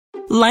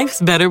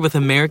Life's better with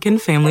American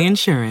Family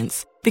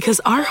Insurance because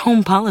our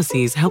home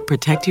policies help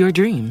protect your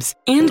dreams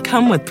and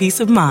come with peace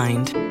of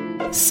mind.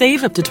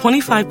 Save up to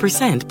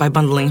 25% by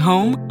bundling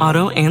home,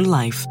 auto, and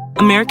life.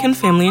 American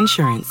Family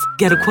Insurance.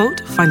 Get a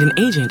quote, find an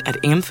agent at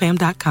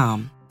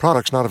amfam.com.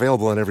 Products not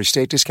available in every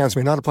state. Discounts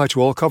may not apply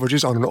to all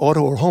coverages on an auto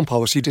or home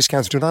policy.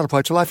 Discounts do not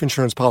apply to life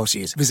insurance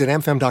policies. Visit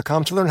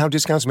amfam.com to learn how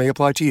discounts may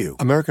apply to you.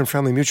 American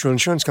Family Mutual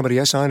Insurance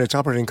Company, SI, and its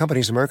operating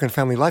companies, American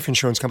Family Life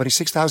Insurance Company,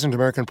 6000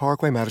 American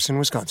Parkway, Madison,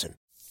 Wisconsin.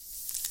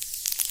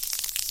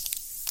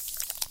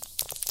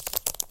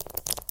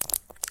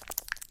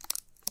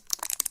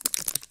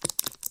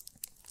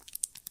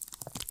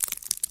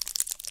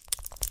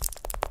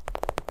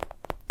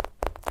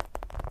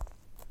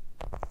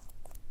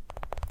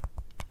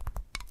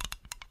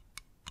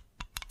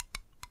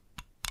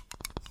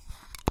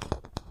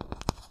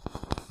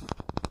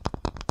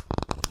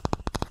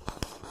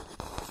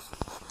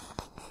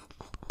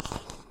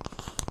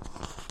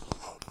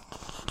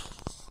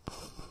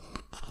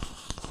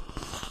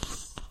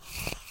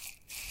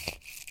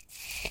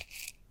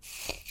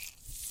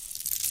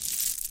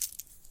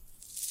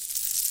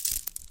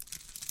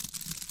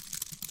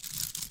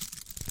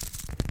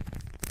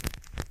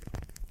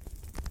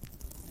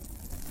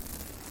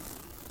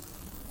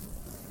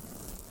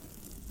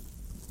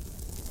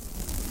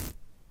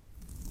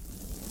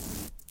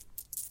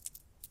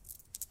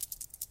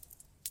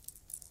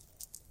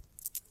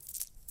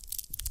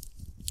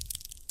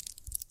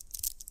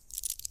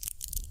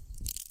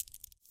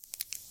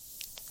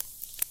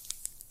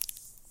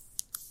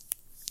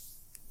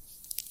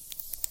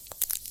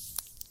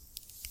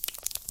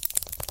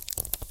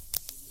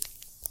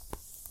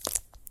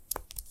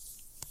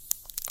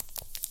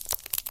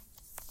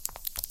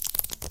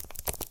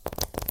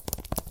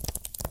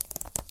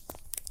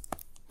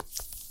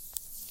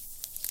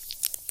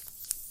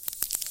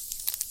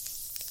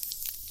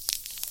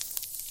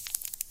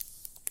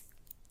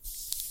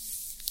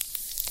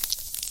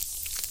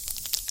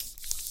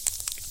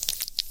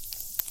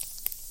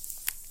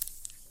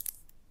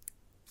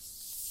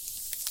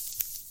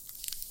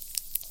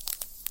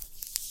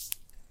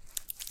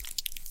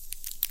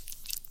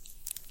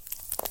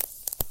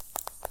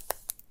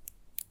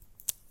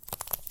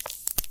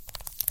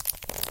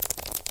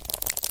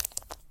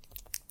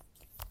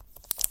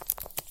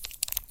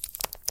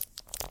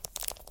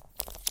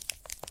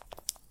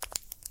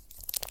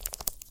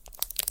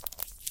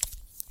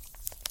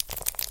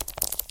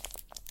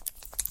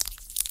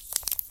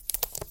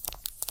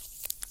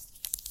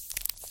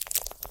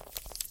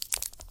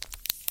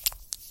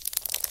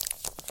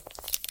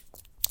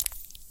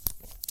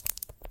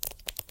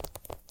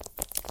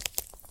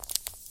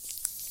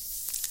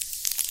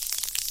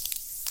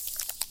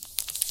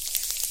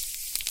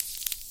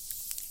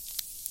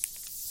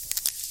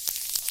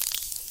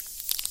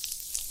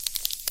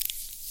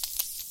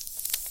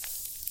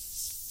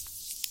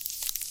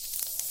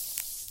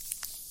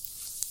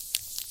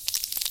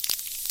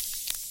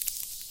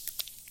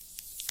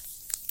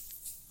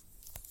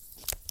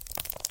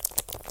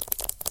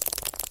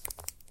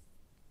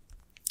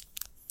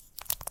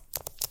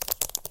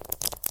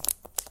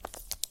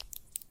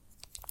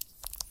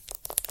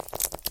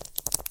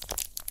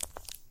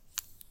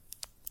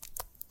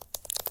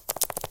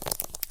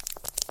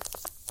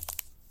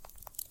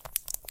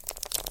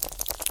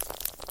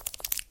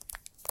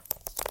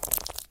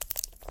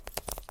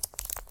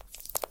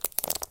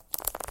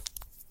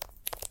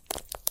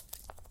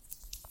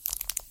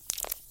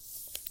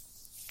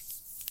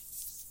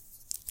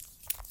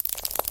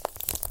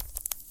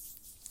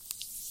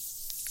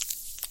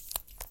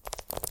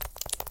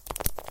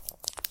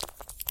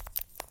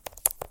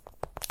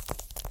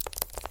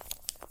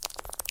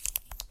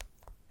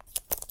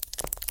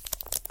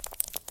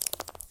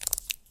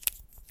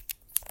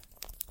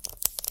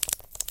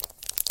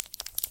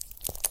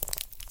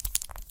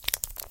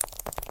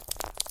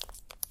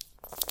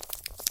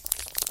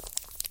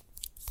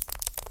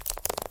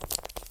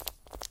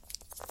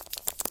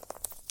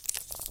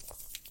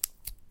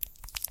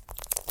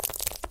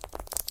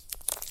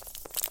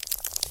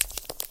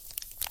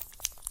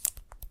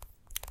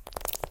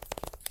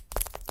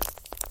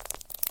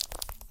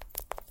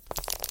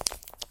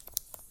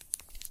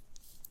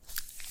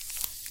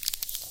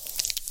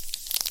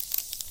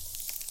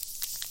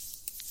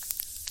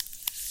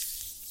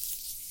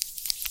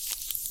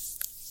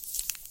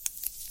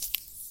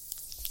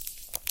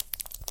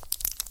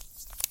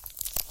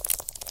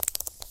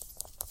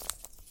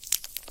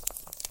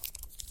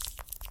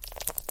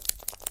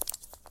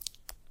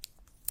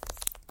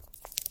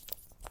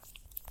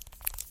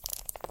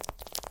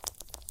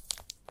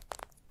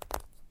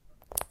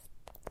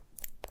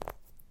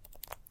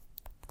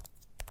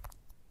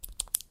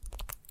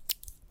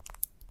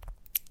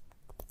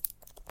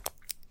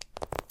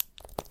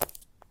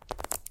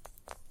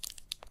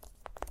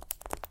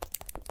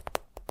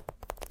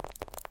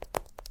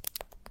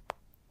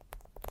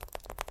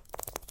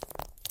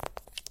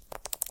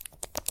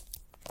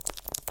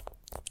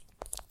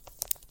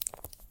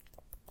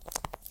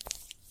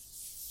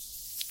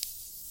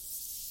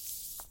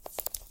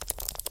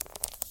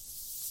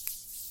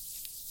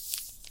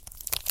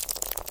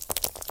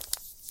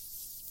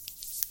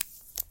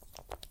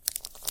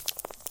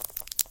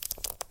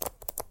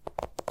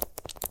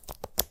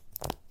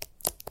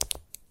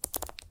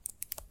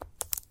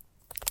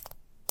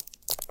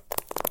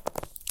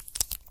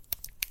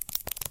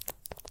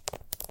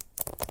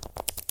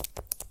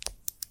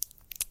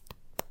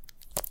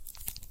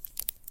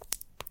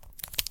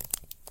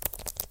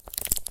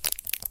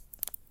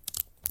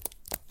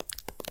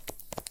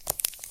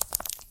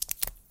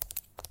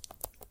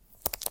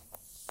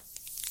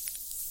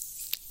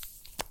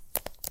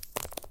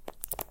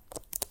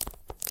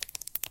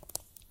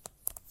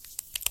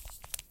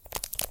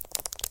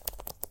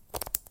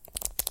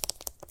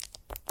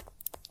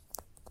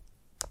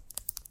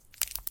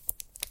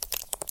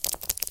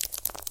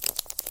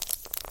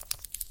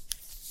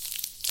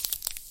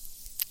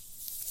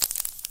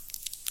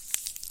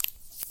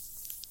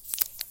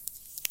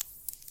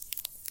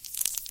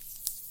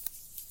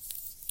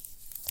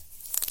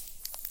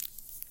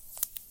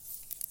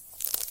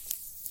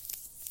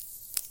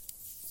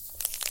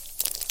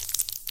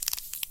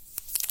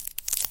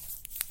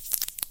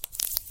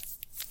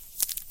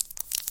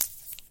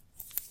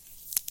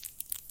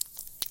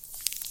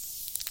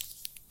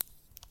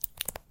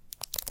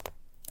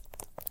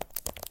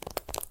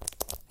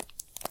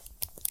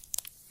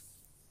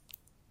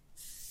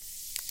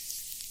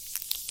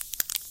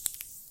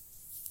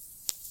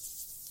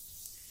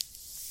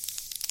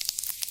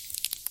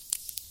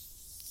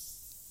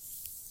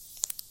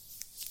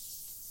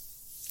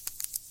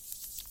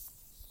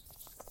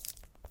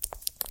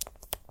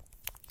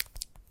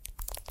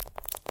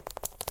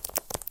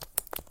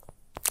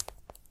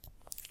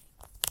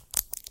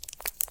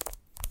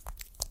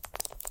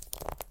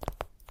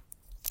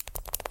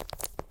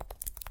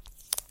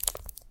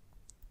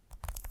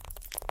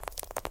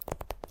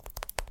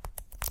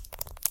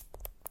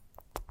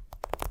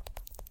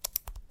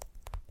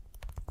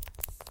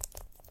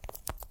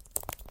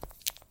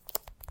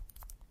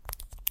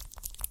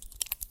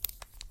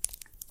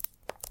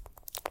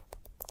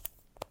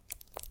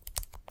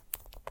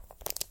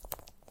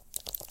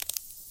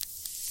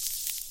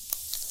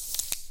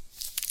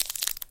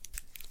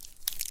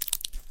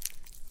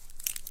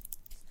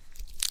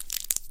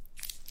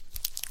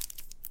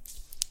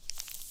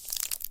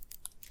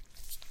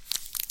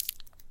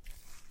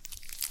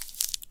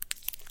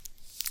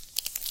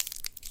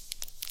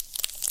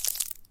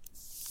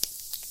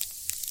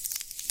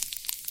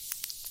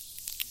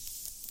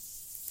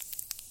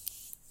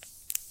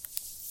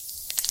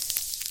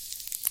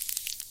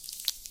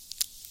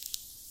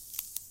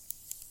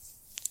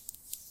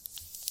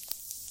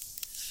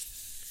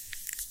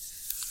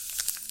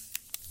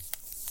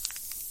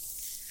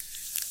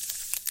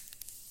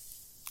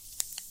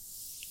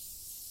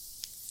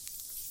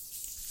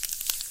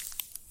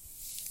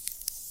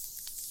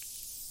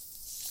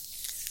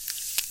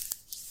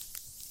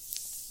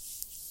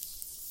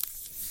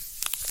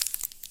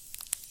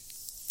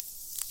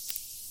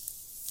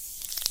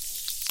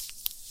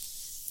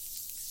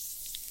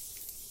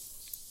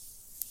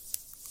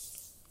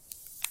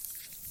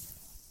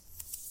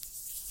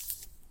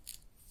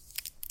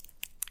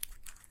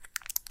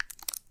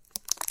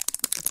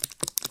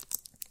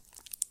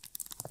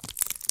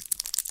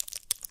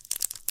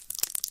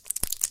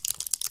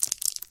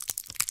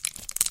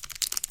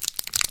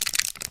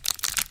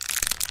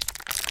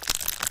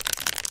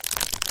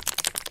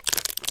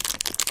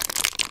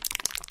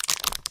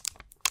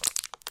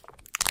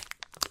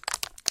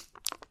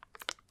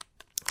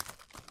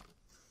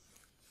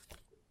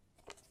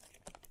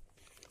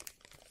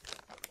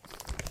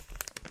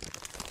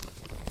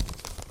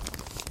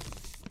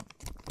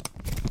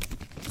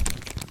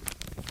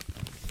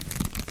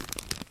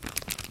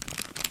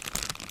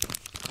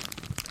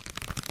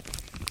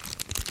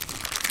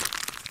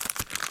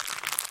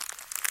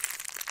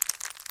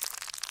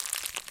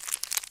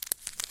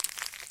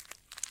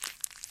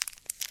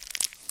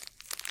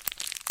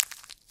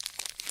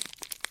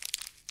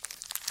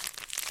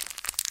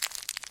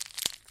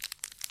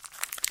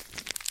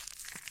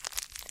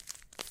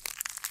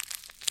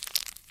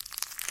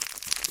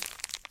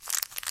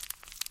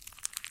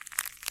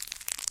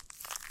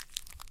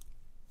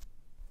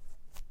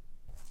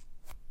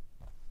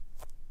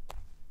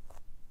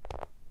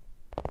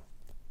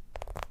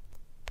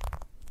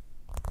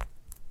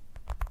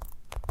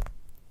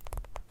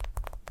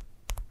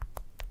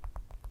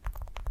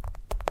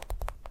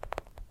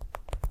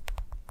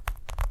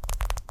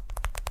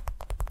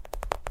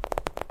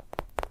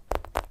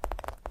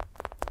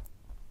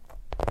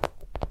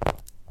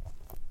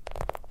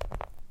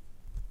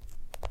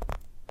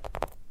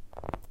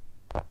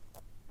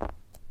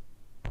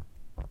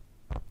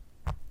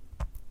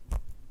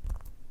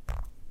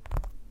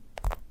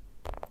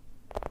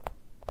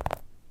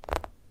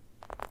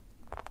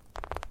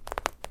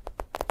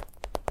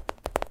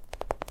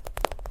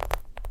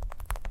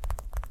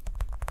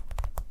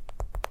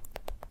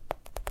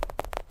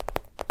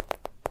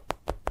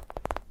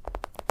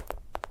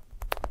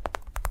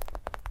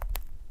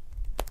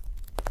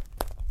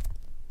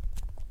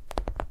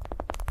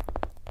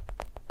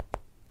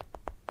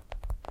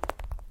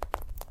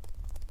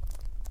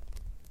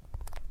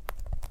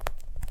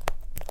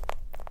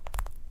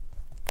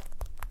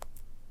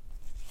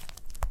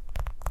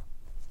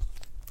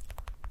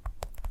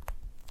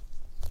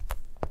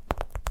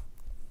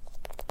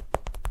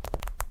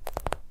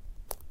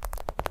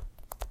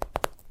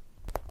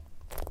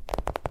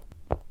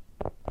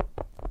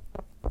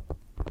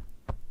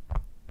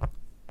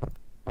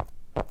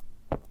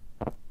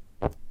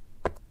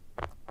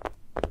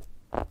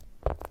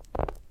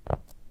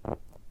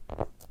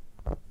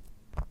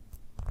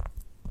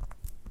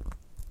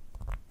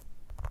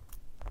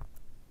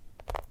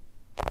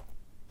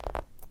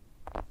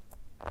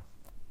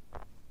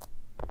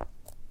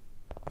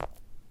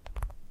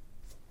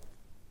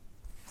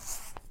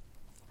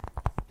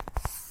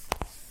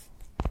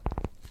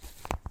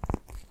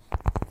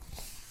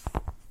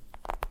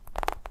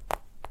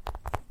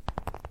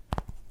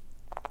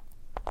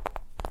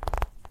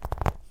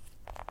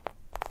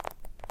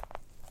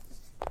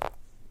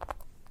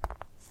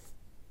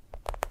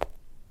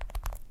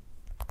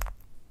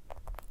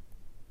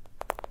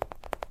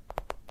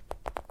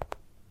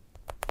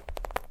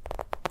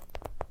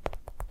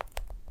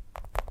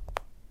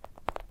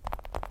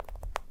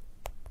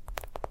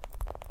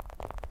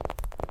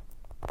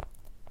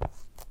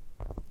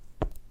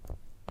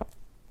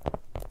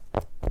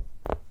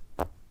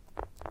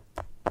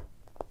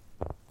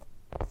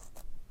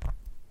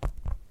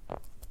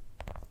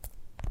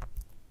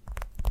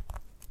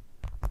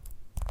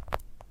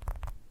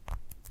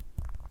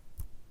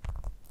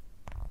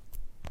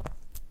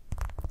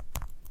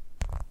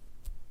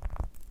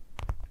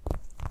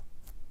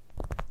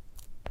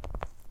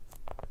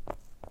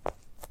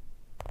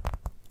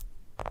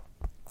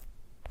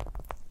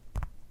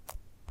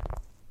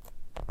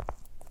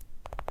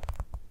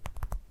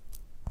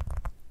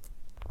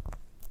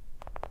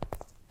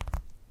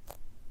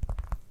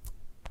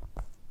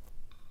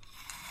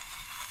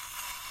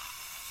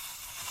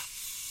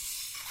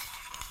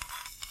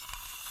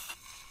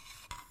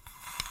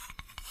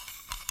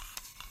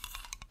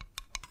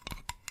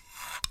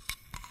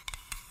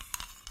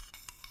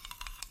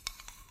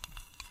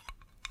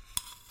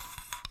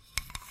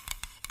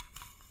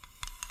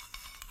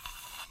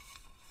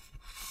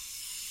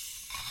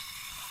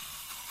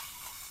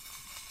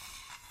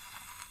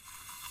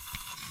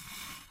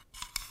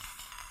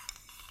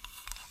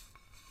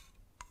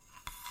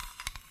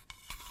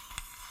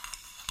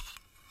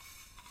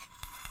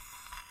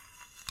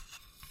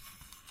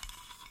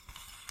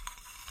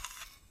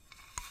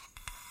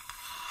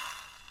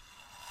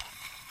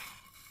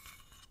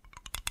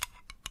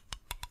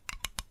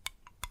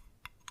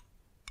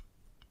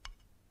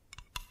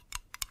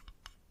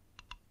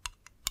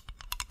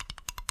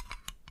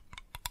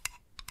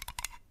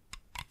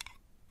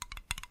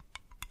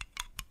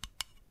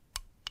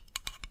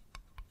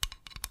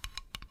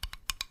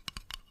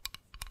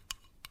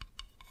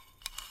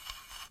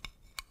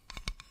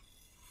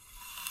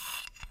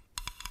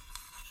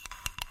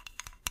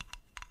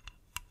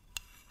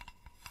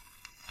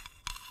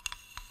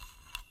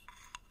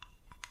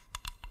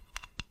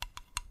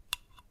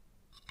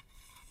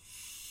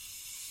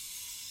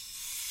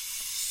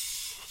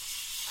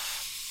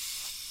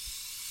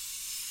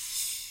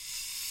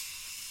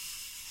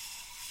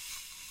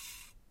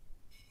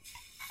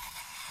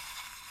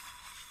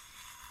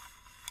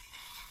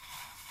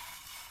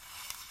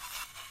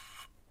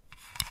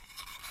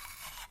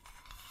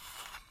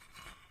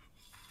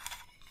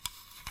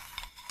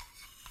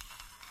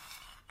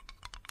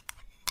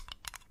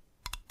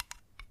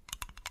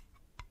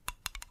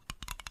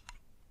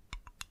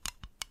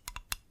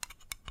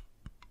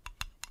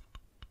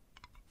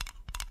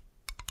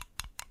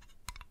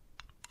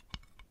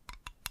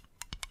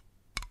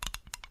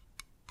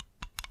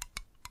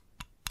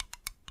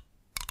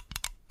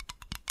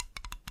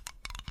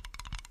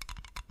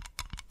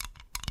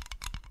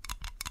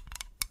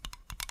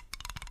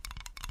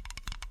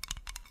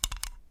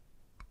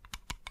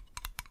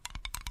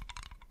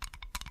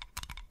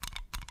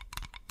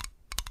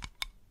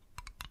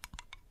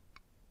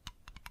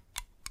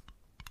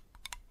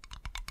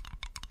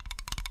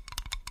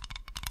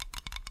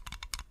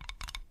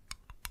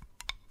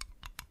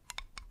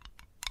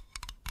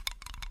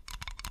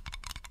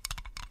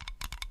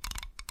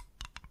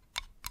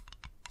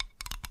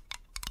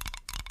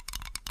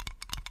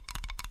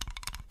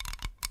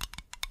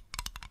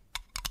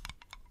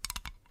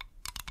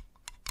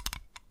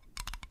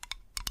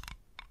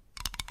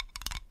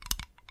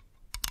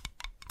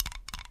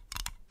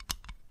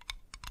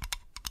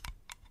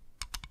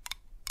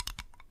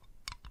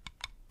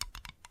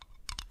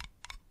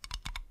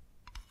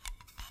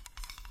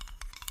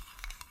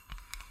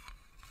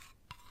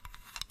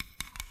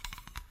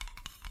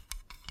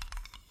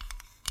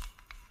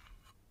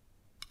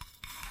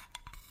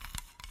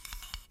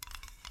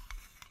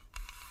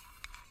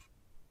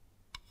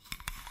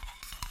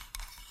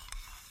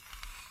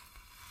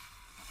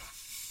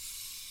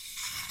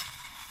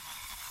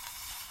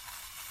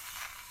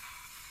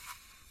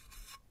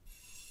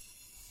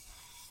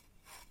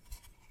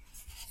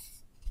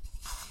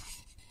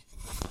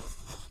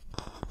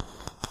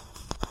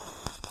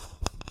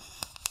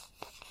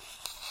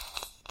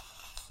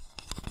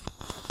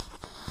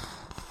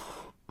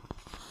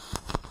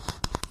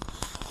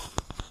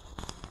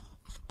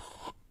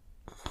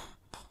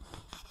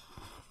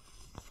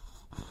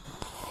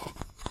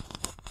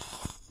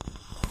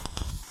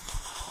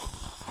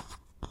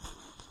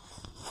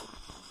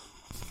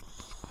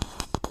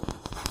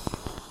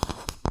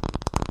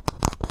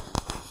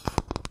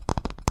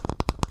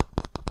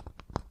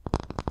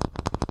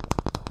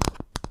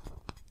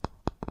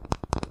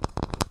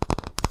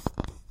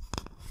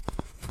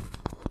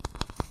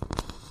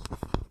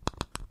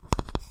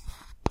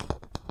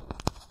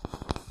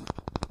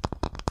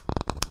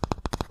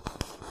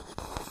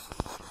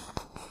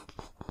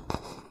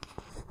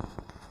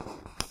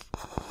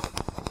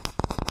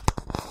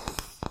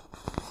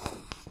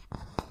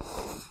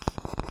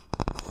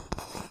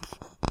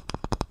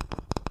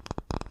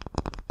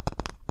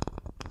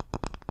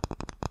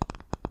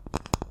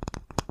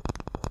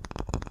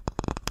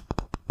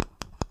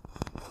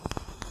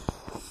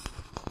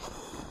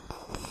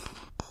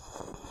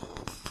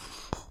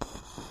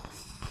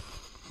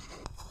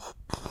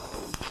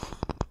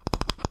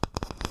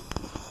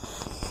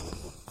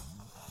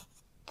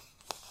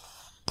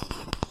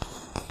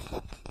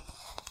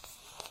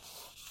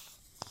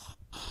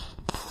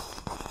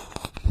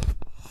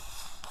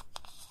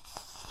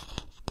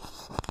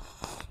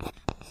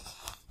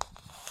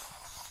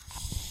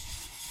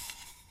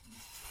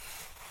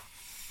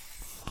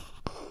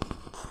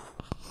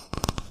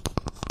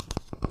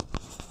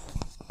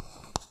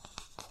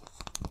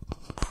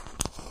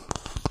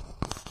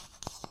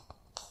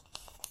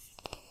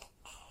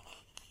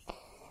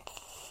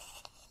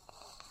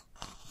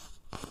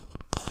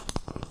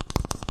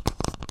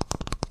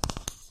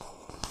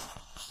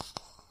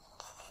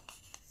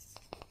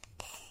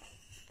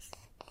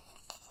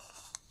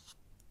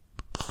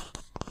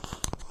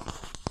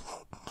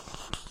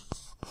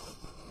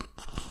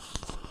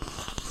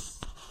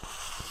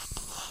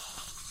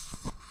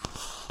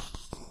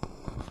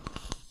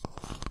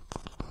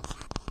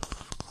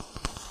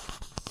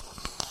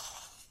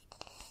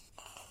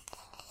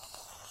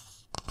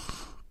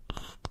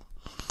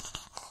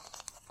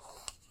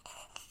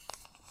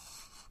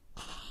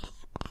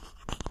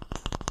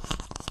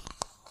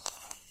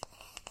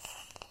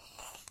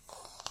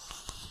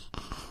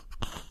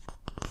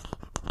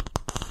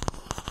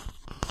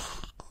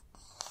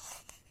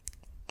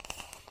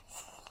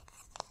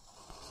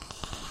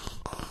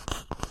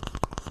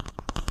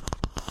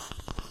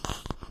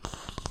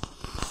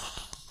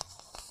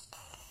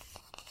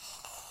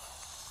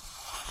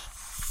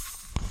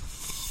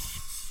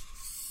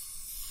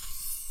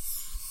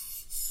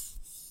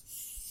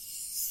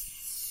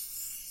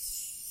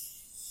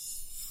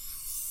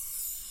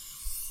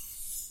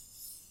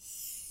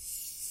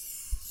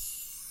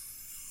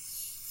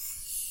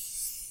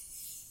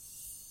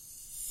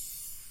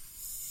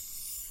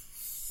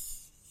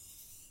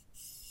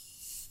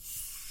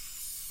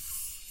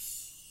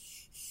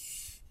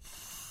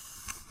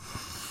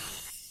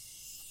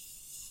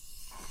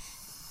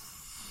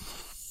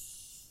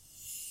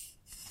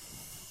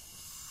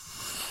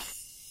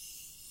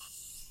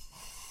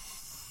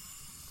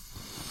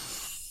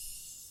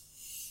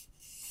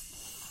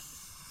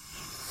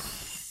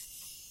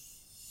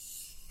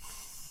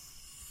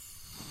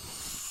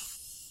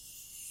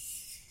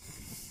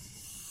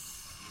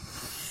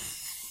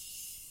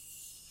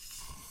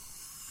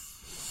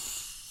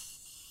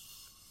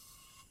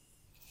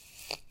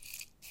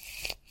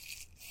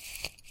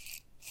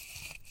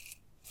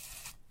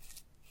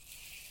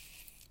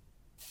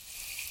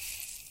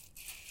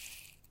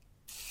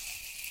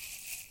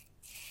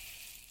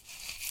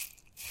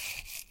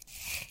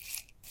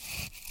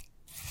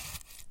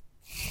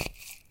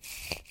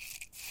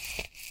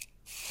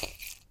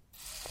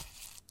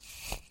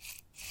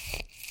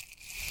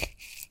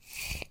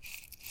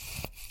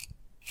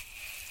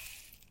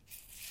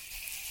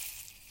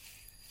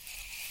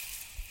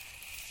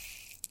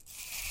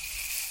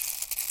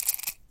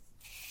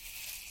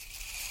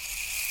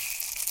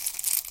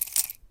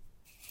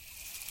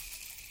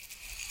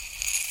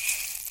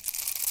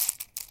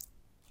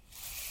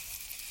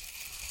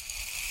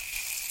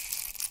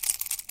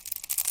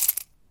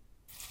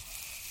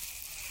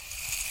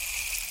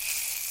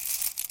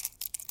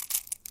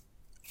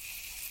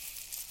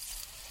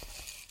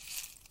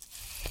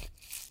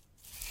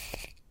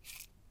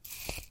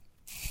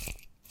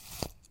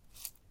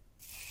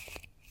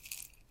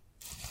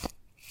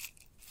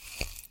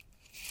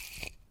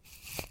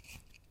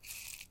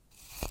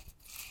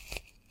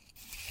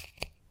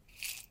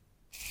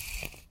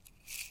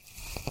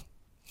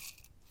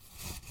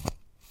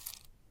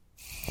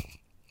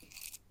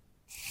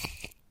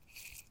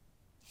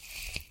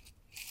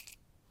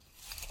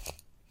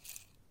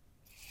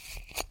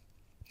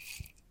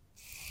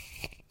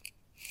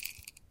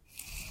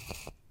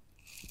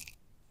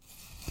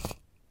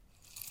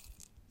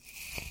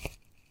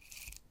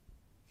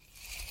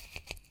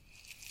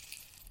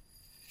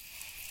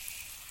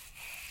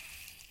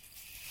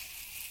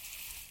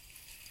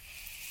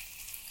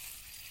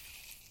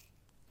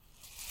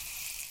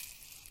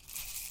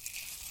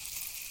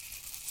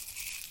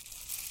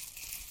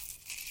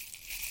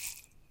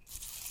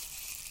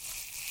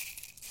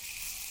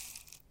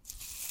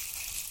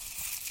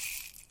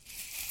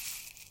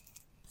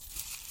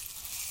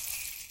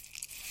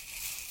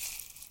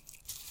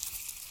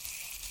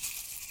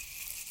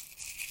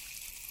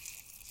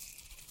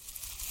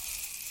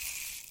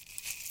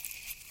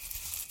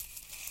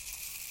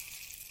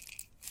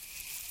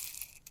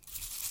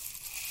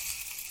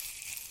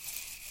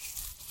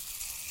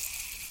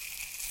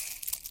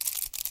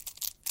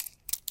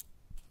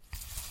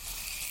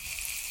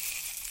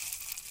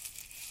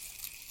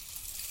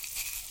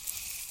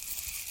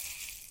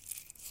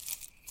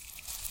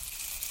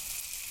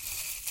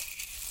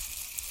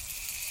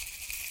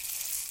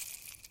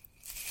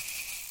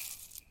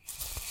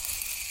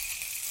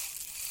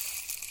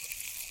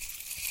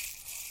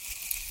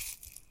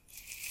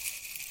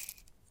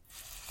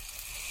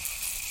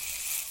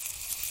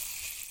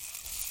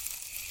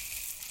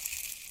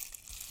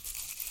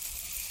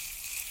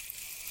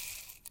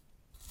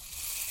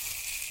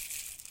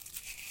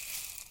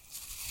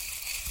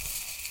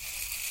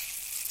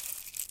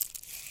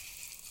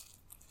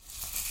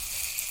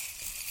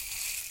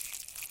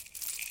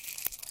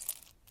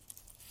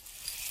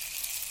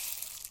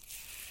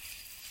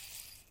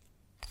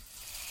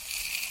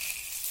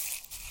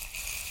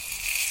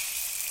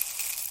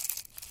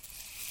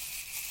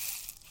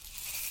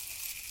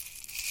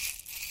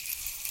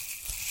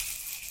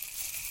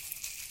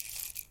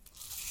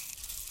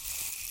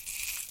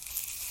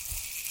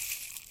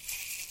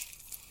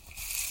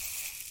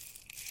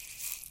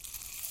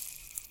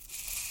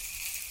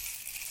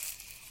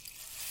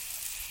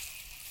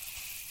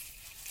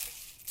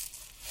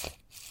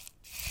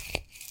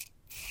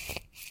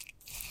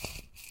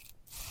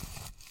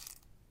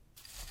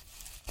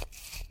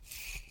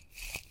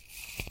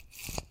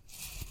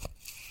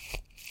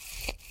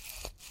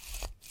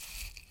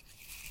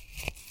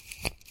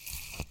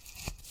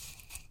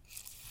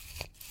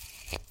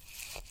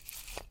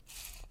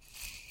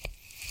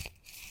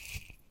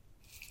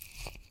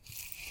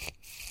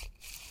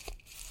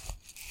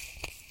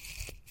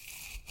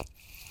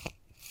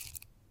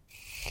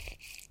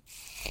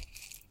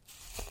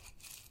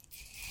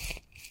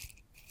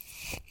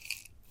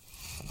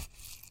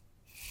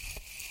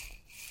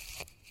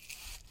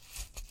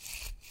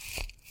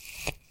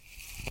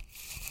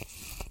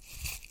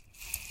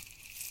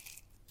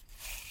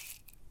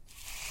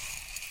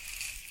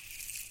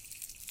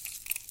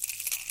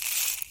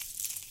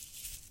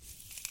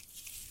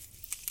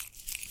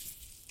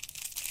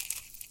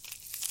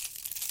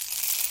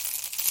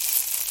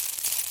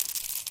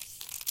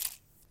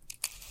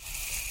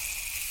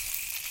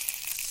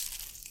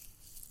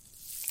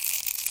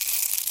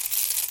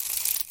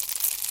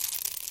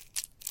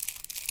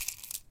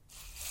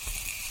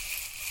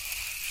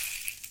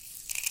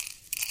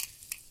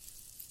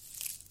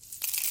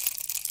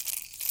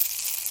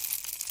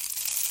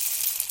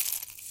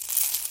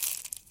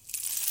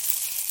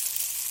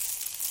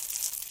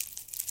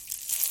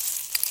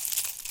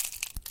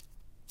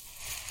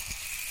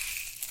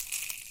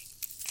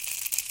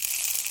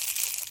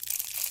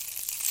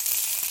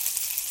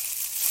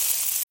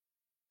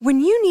 When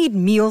you need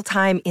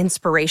mealtime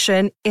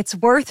inspiration, it's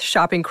worth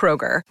shopping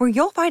Kroger, where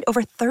you'll find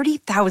over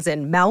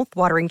 30,000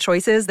 mouth-watering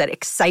choices that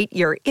excite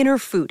your inner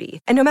foodie.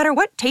 And no matter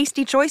what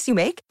tasty choice you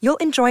make,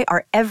 you'll enjoy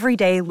our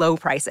everyday low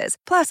prices,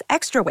 plus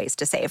extra ways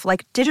to save,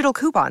 like digital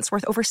coupons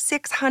worth over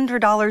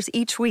 $600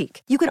 each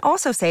week. You can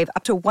also save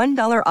up to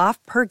 $1 off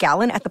per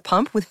gallon at the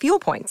pump with fuel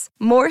points.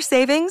 More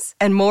savings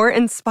and more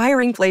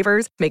inspiring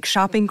flavors make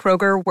shopping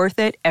Kroger worth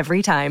it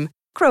every time.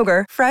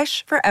 Kroger,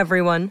 fresh for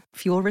everyone.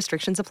 Fuel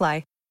restrictions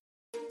apply.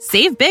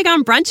 Save big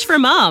on brunch for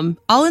mom,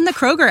 all in the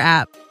Kroger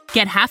app.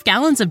 Get half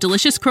gallons of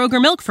delicious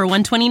Kroger milk for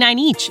 $1.29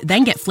 each.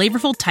 Then get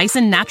flavorful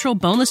Tyson natural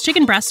boneless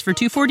chicken breasts for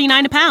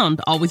 $2.49 a pound,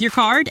 all with your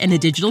card and a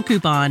digital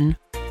coupon.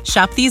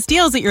 Shop these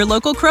deals at your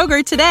local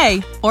Kroger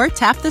today, or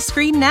tap the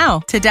screen now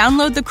to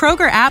download the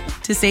Kroger app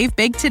to save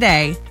big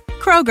today.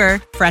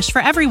 Kroger, fresh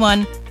for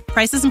everyone.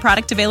 Prices and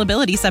product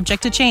availability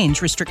subject to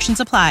change. Restrictions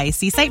apply.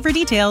 See site for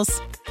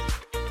details.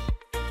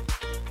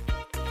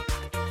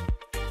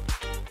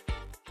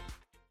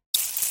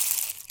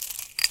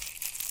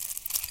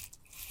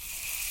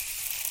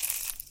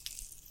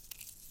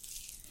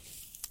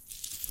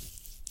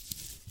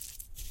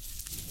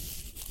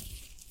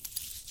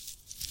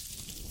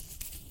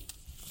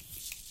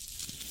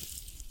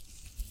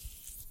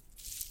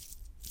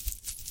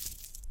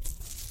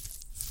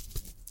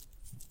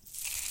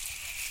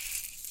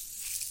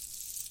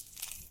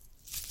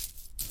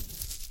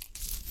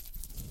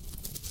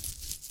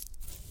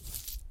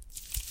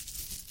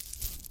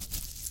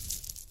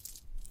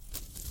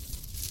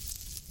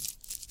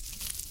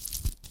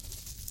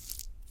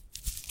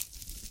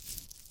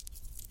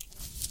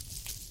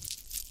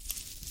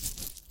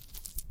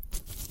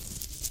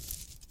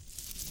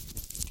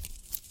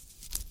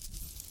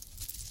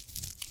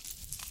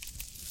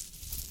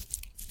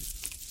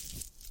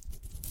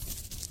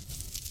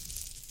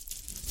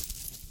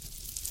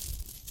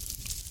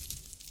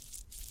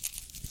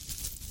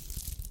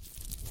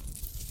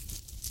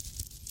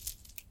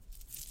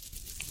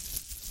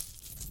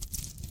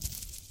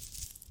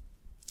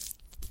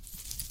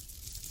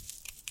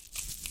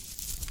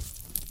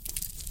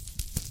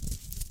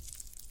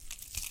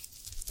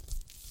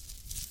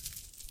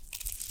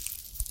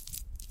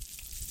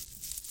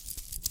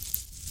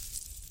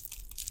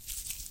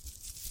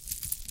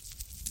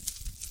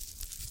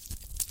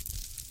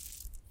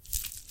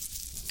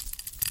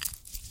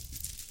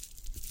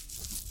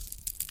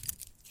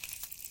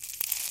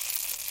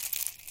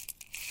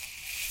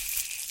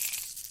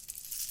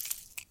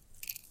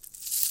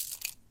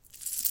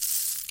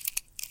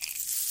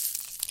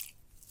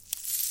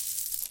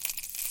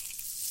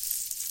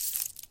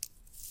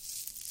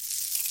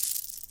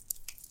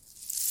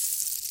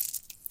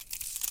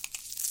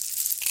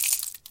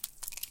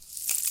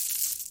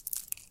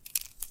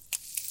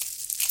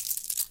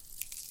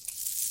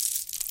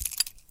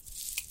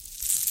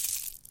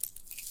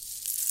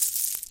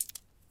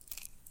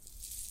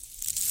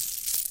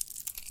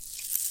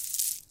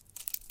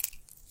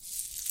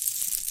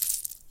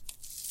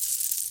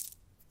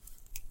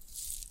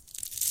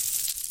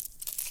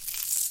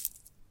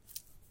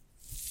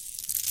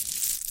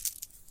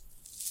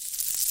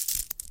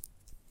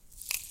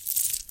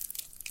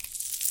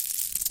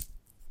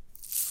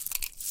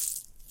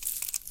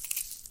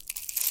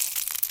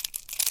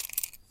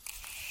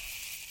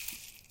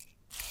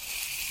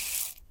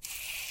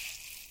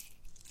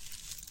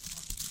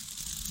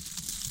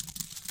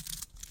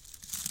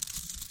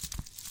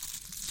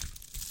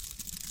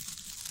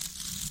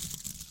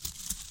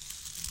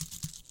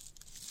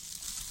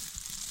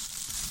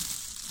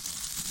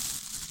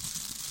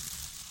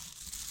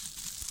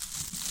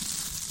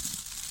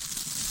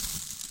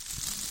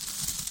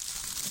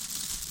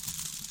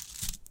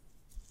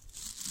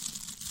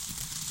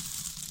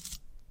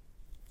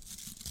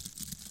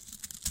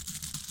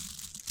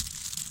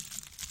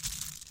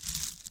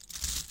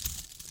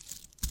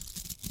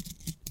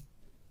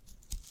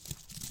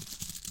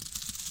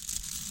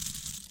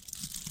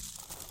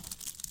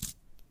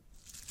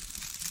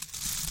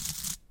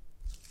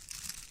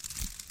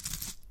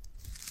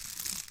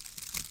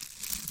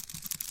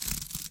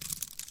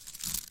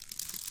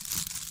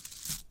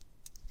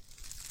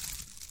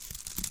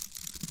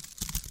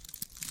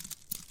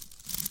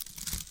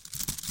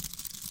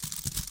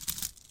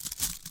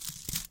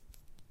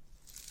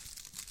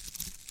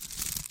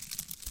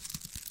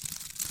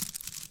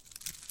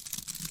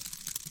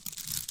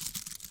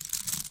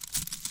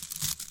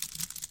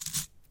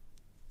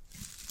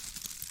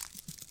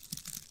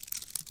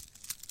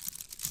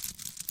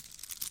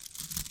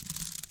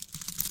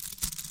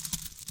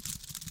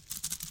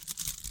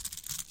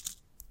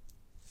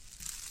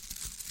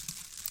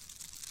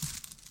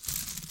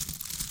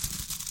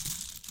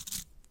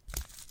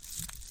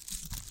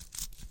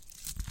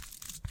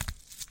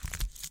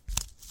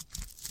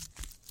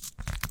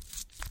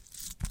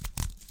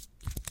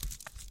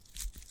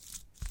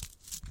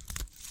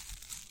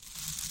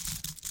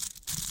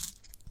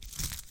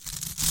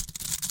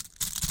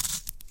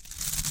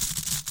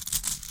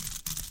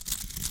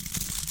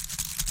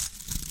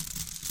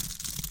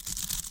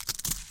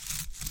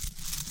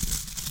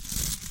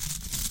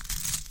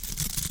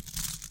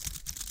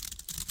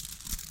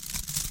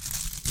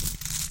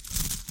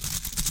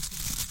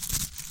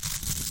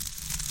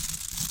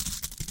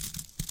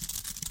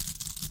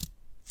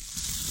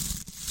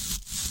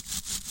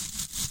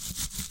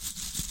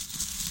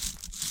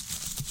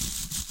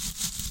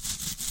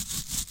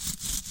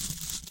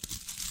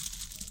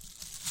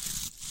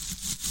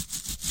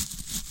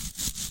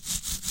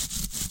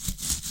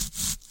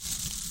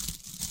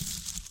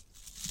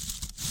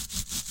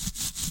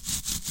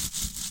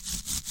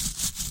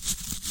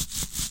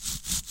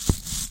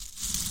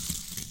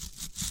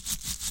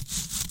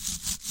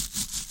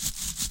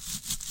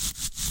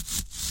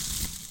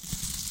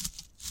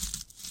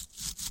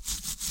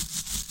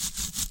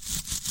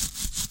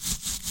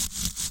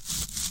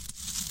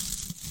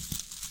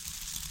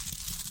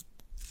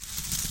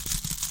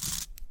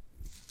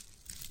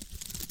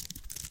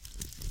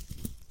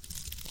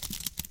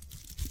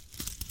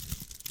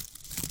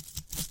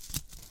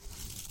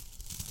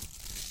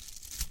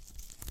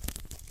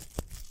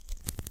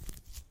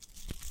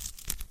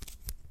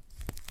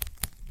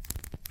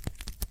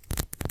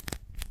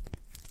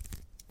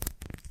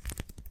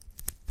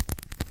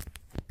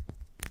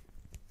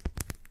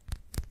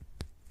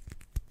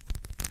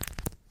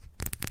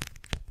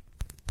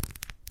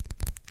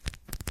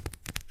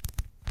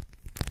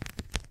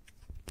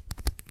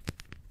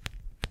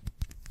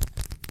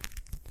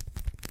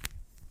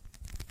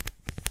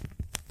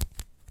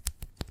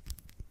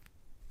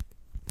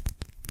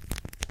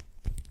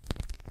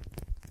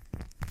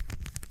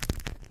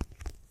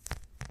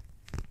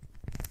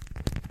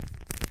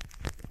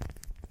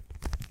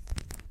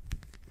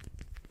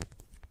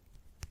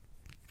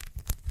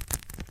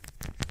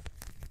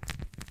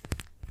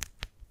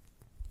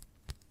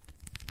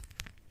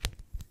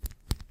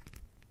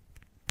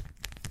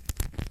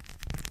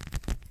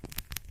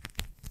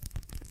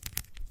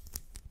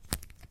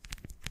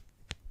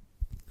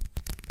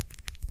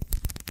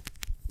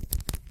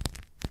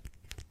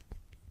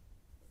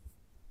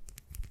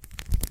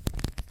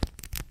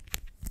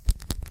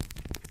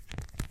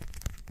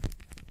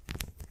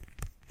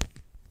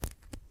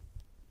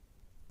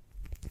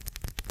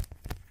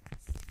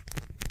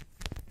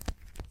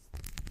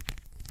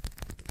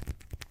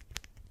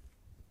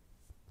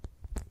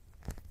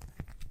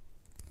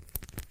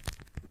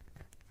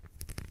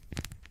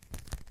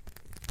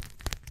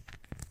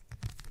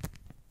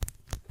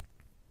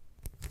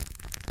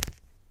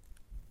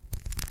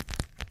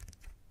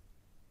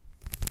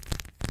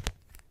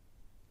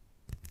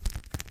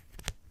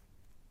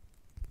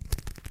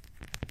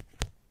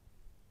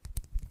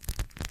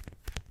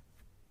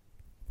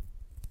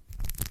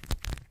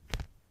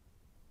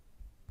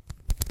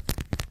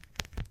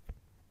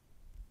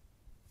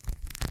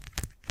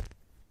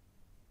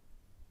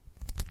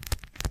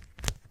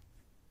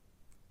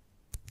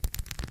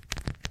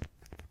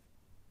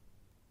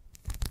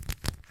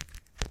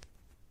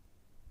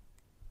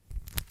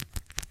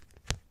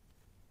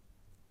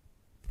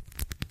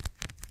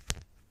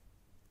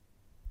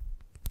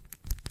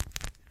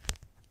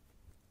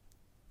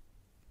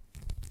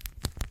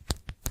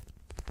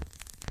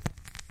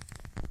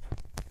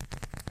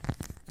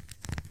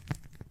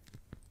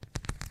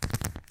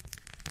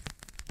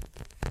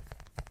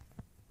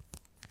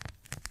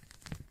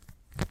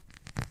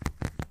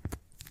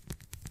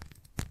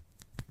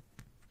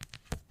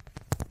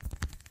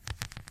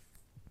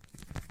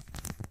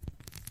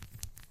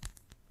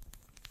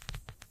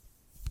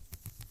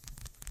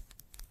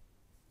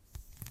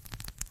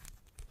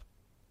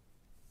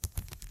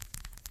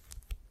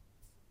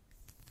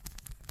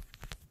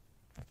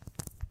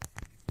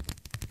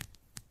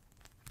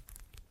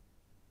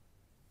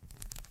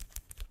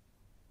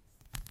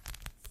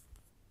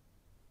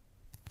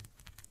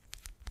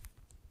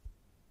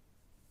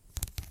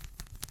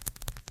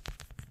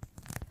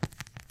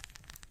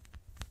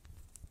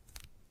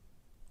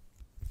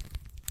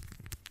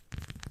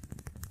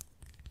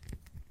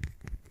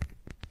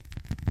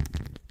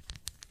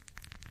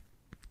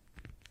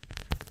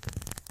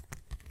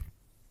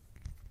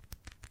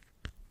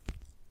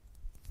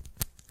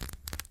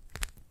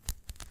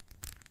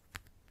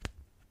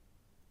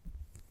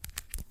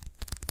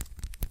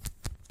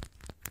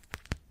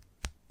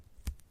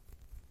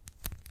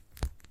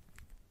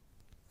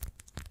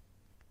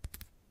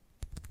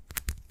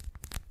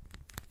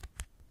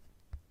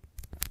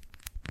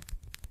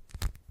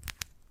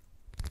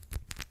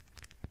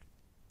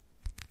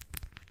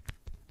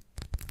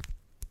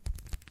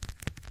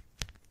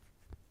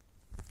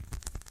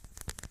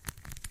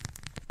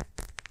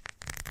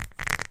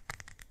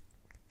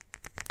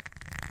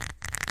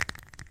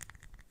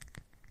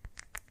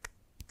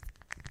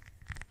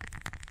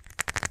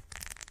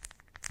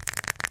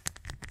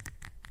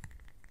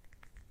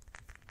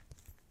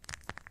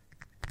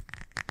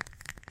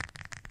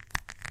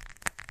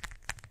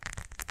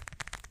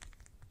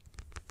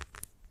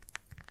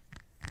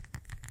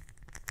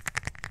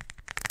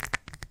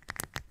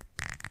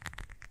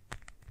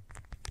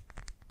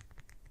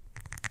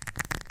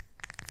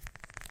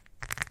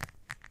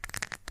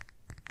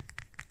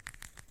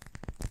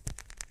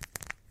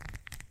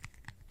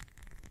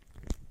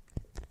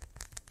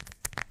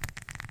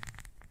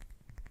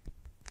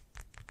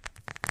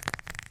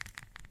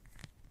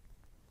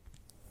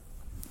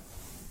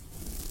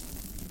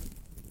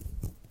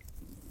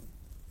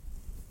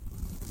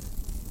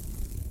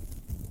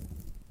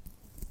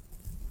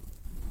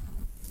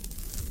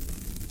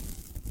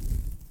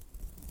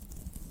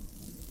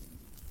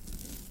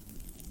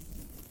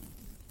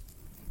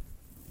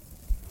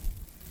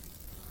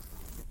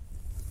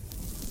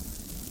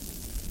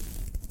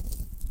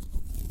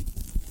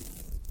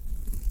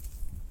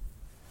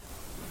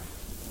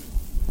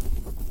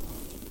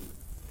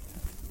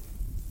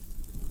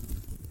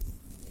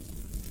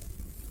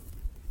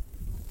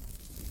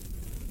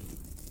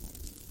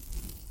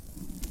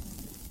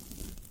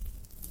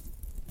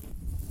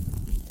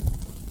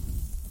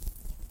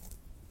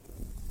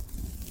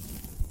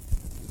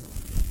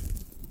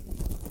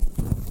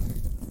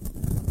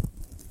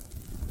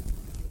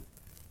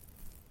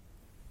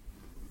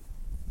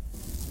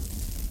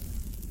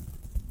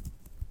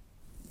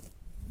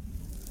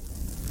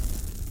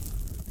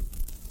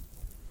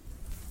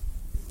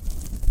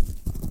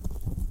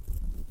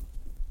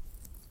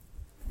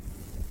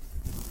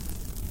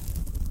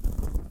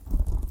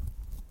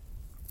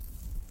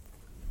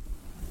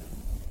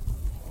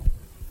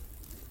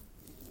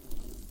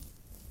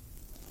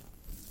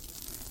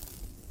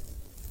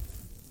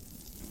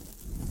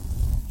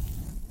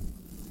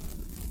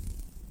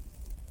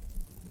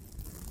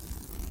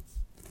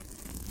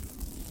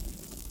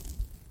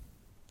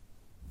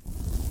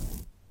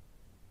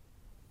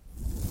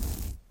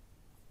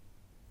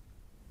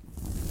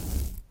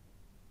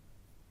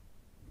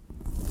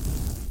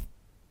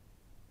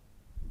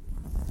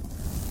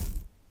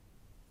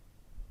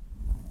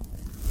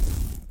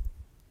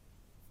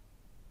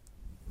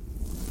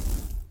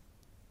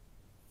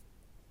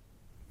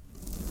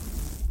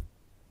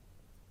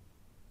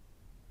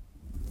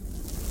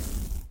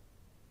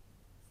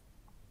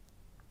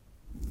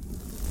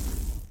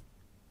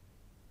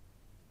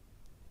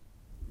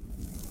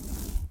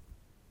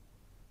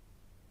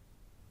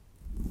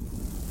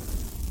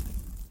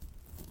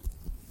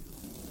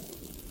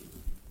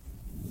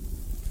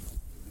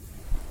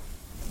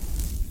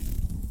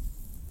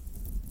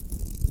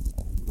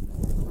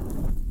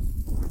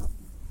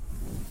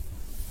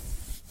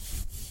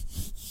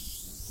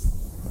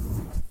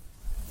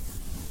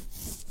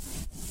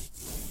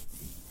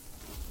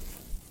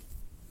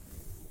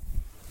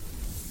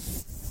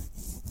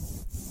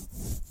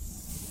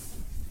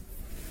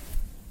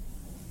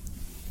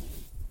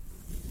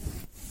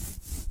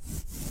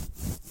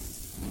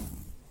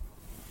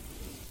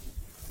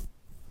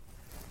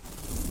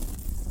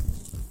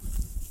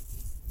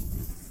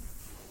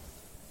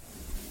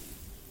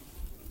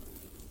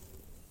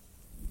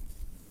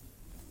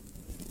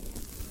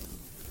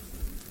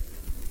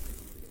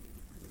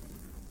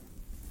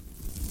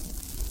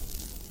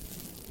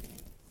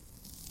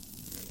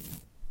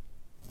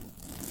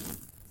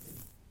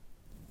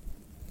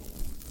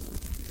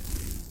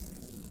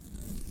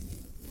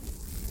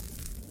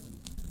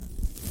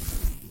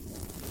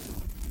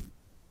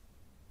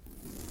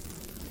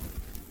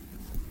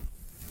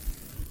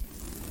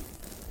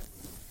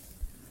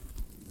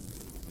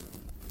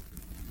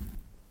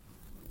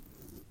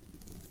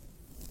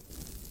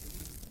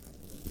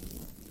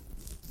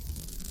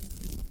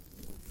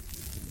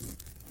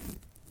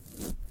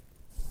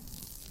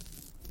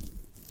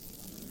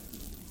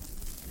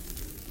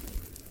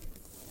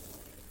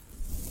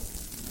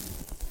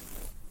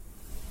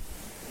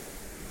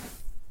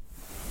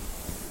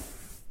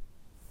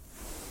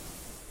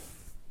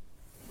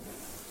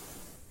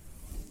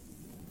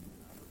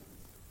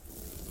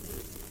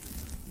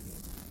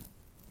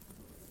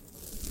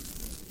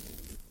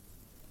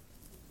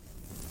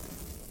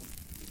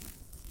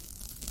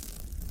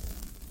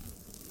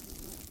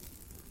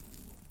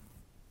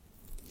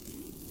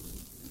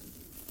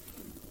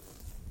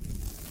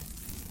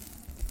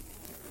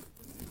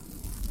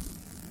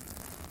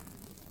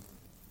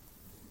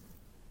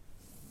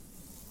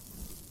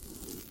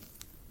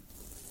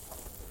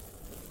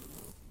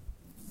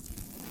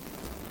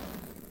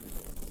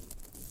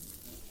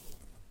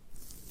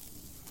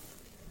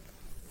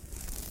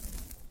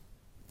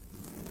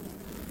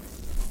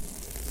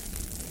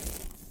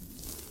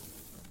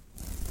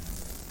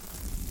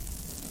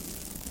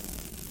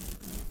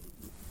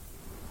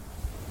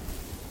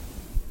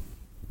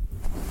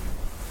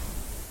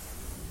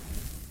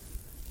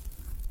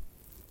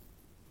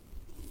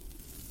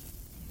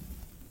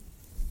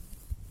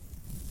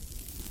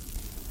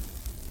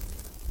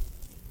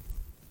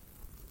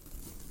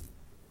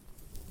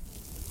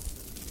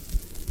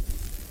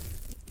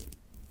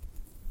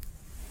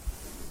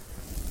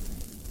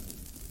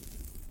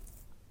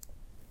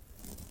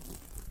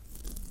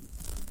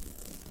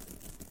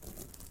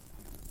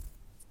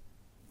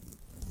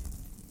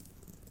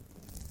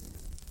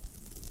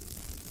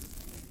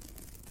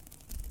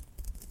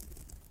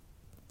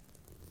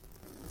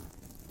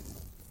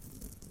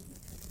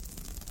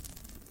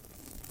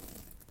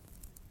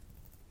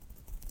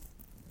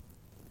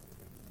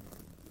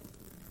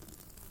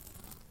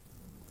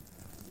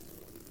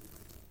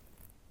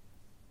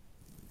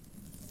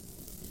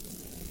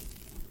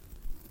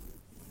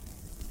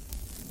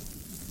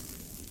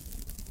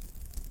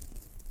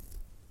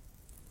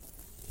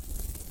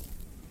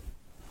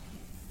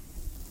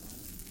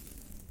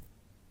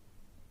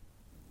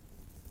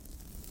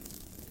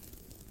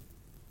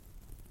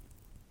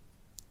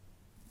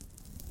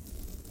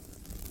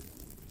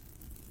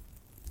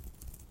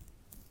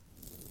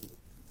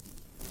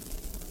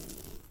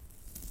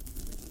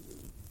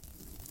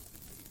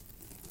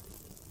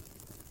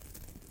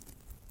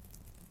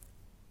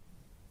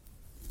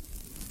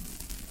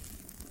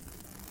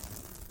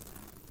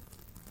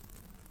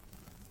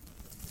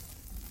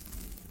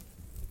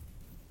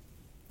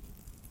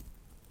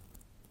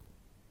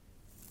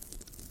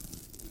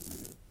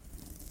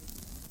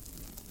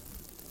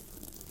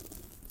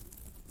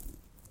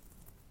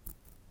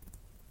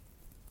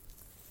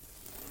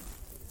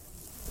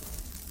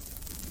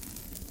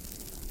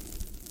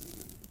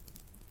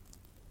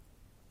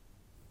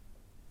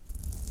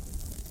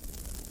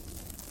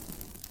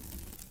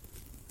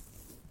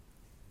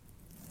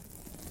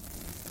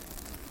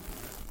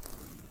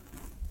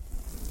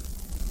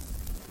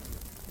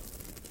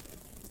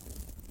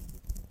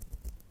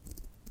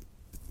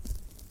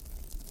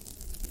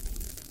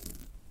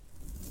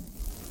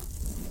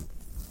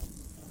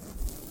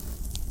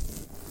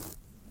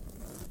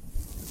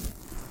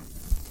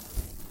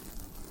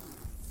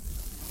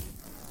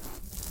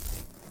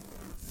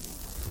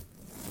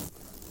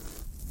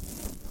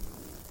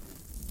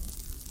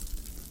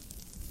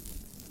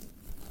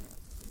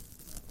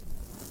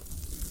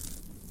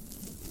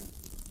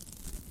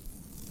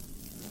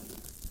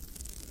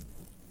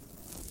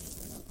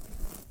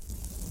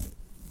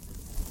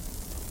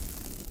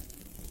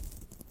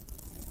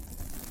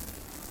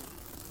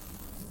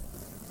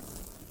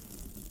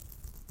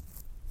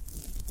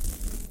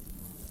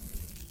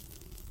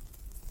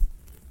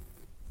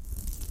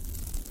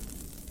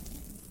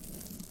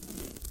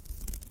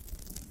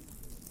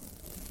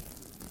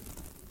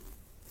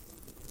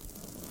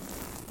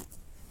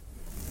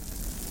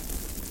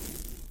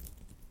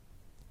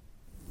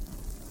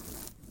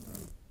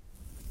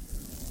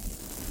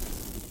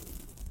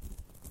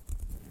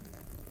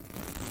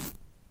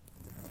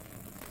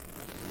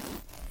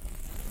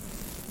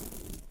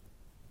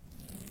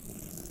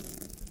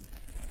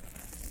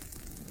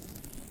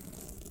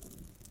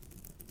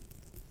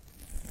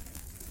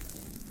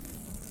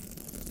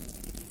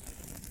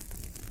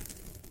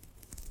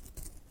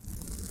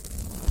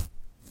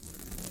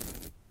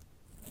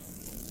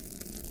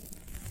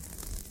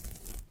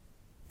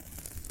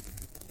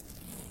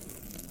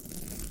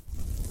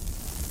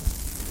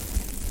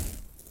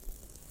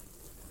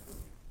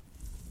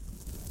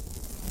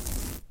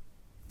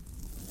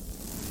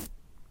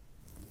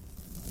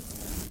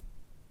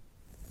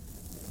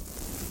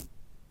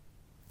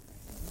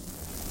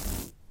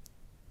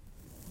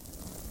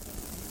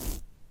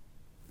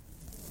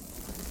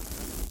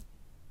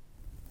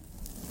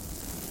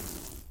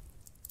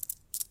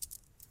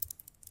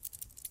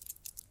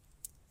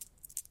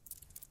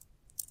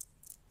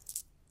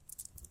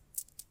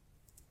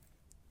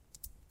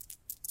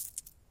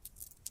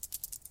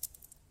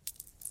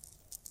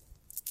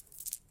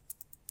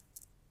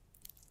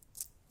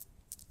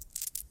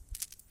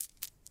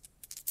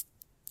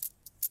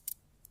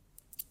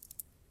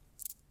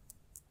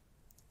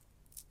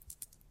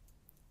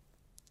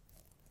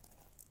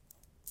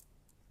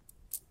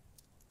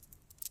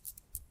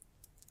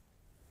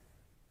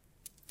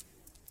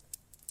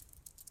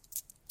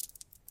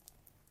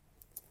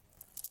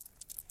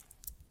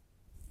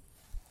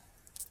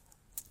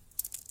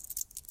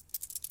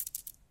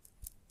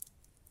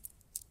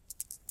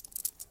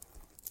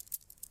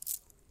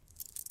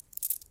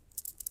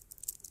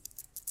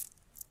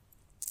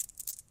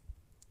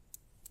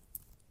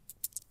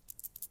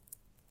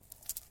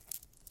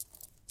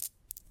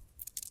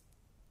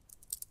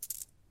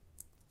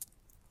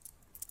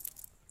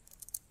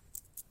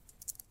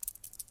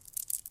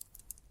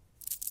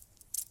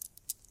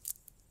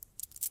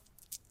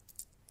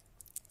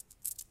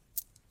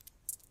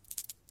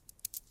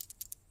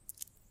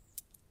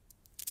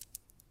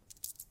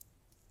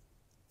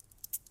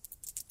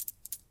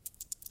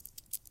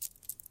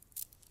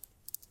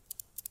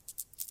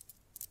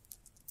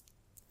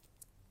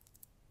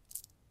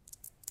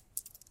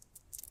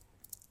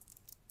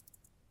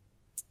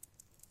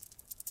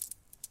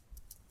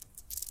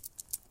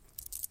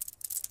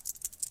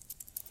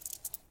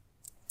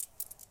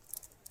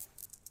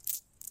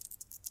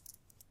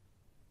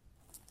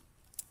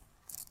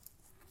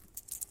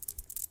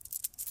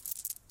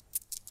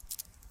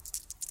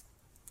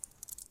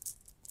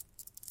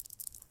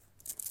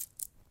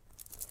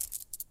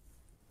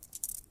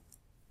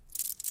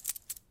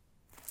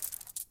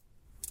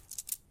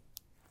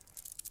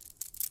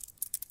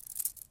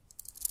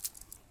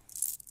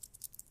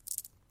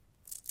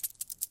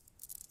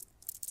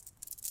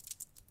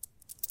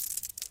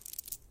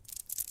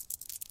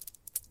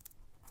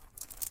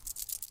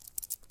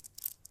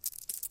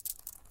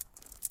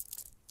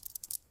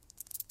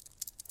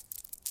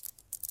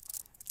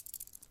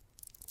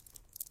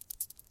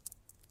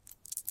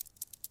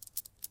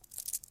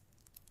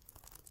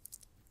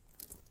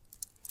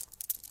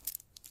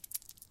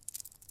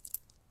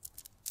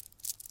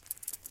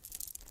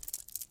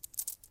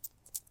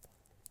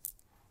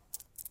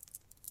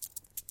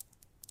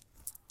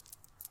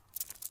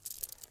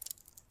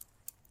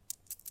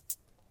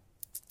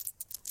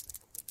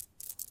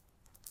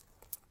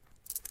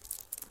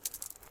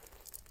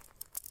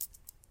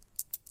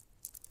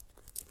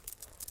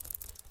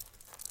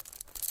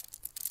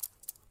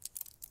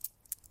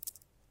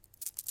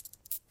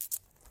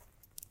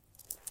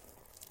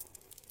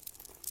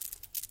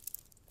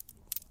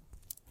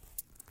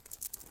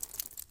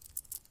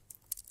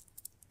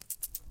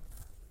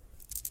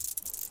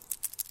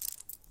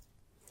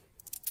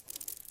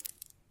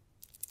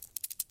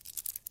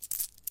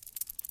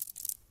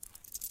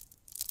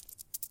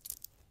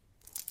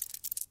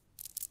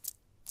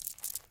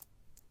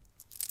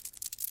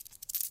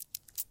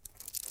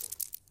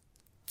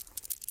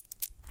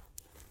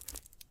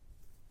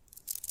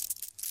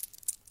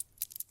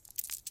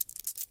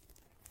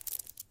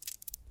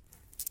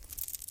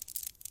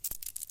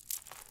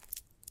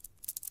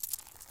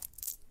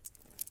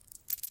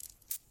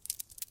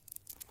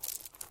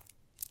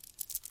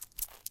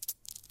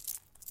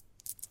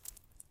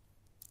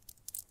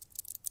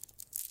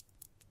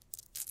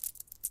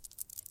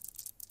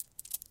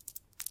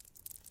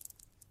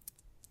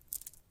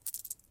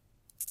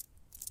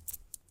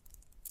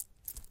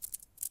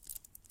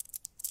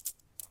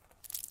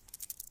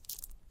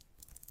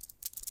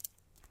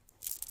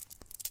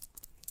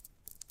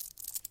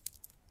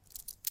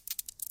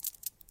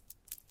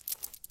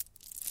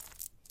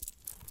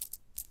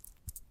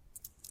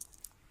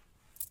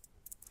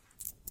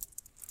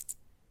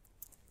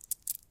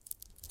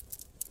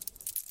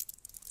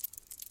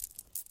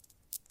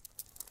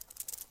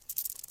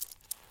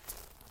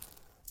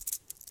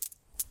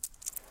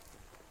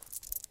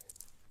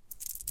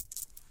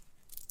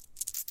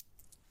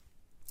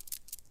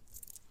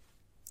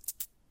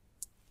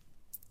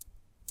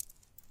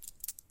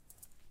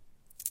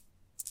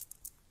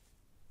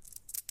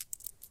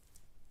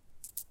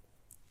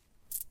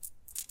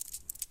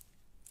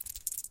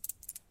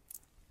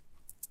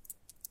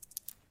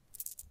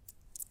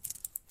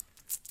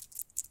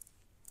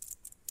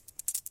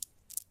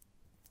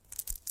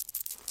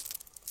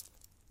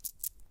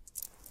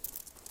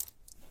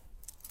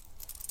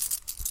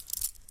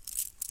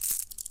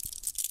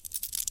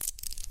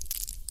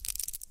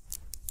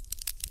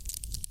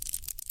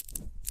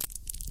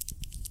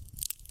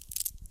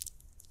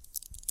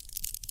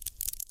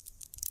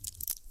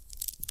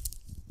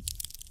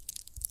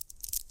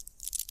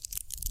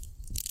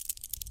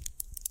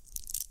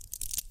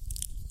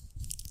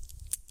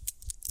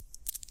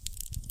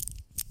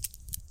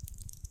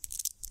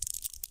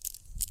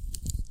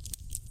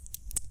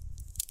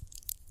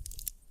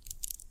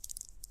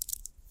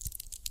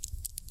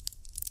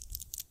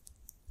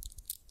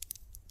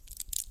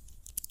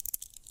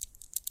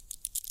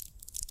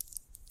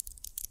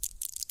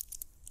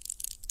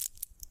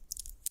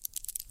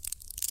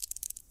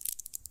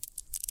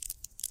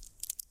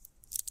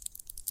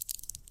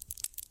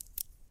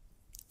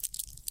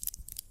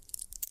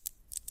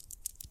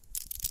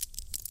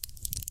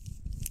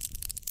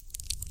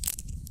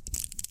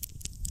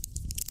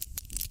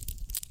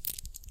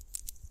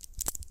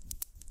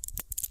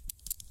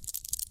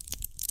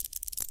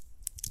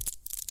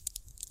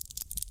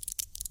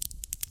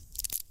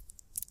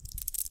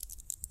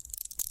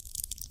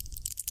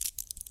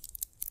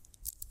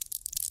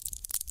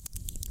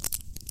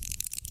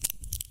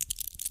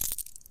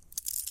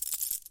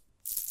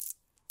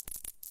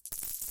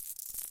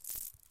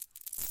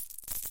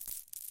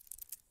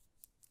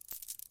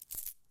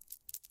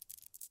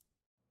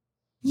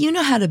 You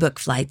know how to book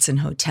flights and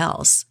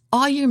hotels.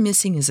 All you're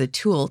missing is a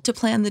tool to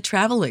plan the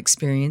travel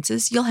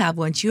experiences you'll have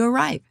once you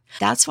arrive.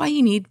 That's why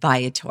you need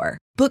Viator.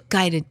 Book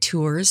guided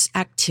tours,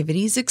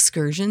 activities,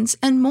 excursions,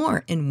 and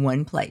more in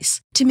one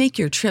place to make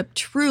your trip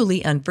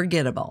truly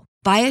unforgettable.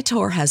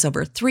 Viator has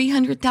over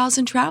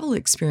 300,000 travel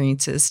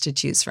experiences to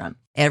choose from.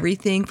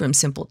 Everything from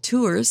simple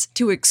tours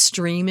to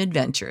extreme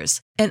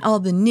adventures and all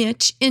the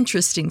niche,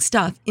 interesting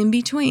stuff in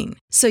between.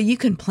 So you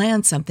can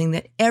plan something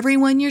that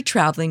everyone you're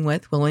traveling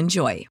with will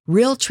enjoy.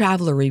 Real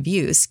traveler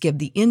reviews give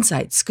the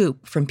inside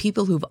scoop from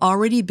people who've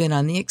already been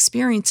on the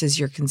experiences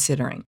you're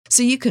considering.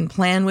 So you can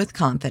plan with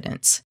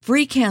confidence.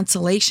 Free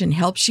cancellation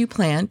helps you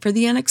plan for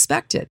the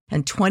unexpected.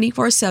 And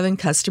 24/7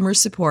 customer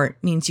support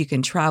means you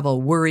can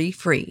travel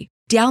worry-free.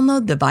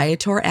 Download the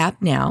Viator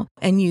app now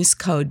and use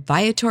code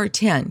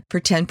Viator10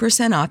 for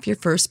 10% off your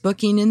first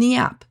booking in the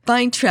app.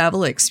 Find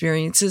travel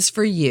experiences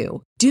for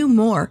you. Do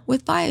more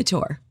with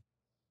Viator.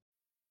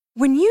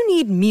 When you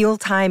need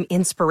mealtime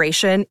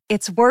inspiration,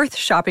 it's worth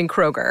shopping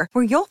Kroger,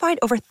 where you'll find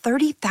over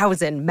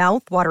 30,000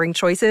 mouth-watering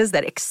choices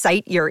that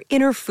excite your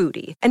inner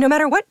foodie. And no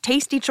matter what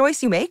tasty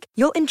choice you make,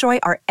 you'll enjoy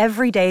our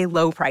everyday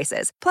low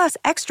prices, plus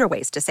extra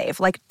ways to save,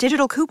 like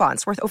digital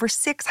coupons worth over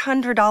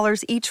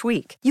 $600 each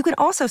week. You can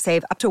also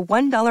save up to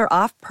 $1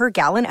 off per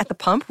gallon at the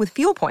pump with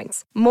fuel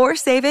points. More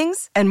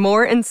savings and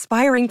more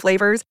inspiring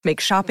flavors make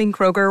shopping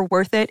Kroger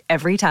worth it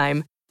every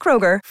time.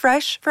 Kroger,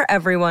 fresh for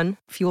everyone.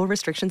 Fuel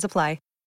restrictions apply.